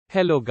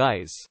Hello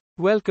guys.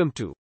 Welcome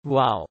to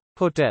Wow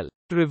Hotel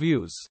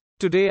Reviews.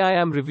 Today I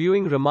am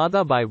reviewing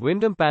Ramada by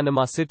Wyndham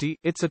Panama City.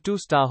 It's a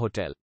 2-star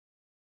hotel.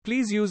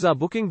 Please use our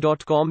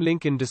booking.com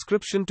link in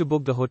description to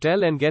book the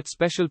hotel and get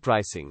special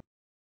pricing.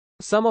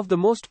 Some of the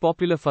most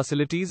popular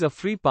facilities are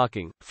free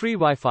parking, free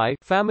Wi-Fi,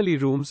 family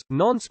rooms,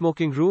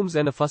 non-smoking rooms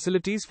and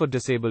facilities for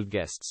disabled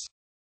guests.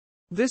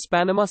 This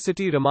Panama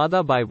City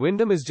Ramada by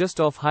Wyndham is just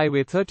off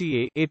Highway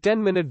 30A, a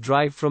 10-minute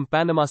drive from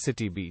Panama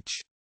City Beach.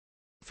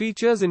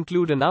 Features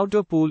include an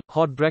outdoor pool,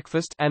 hot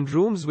breakfast, and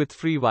rooms with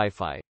free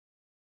Wi-Fi.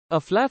 A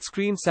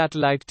flat-screen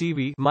satellite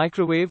TV,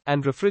 microwave,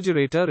 and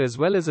refrigerator as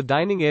well as a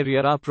dining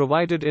area are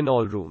provided in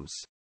all rooms.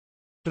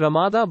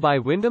 Ramada by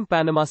Wyndham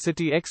Panama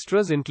City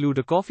extras include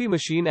a coffee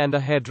machine and a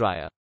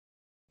hairdryer.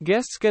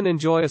 Guests can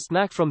enjoy a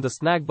snack from the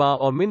snack bar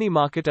or mini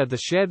market at the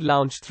shared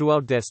lounge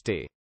throughout their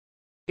stay.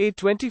 A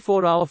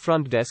 24-hour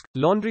front desk,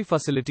 laundry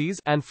facilities,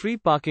 and free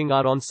parking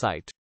are on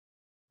site.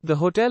 The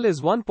hotel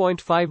is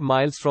 1.5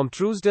 miles from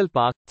Truesdell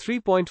Park,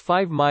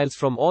 3.5 miles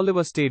from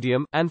Oliver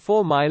Stadium, and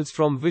 4 miles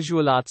from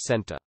Visual Arts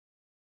Center.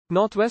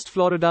 Northwest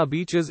Florida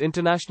Beach's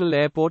International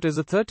Airport is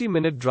a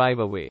 30-minute drive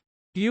away.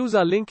 Use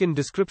our link in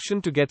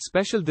description to get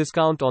special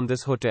discount on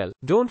this hotel.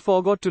 Don't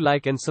forget to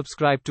like and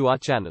subscribe to our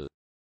channel.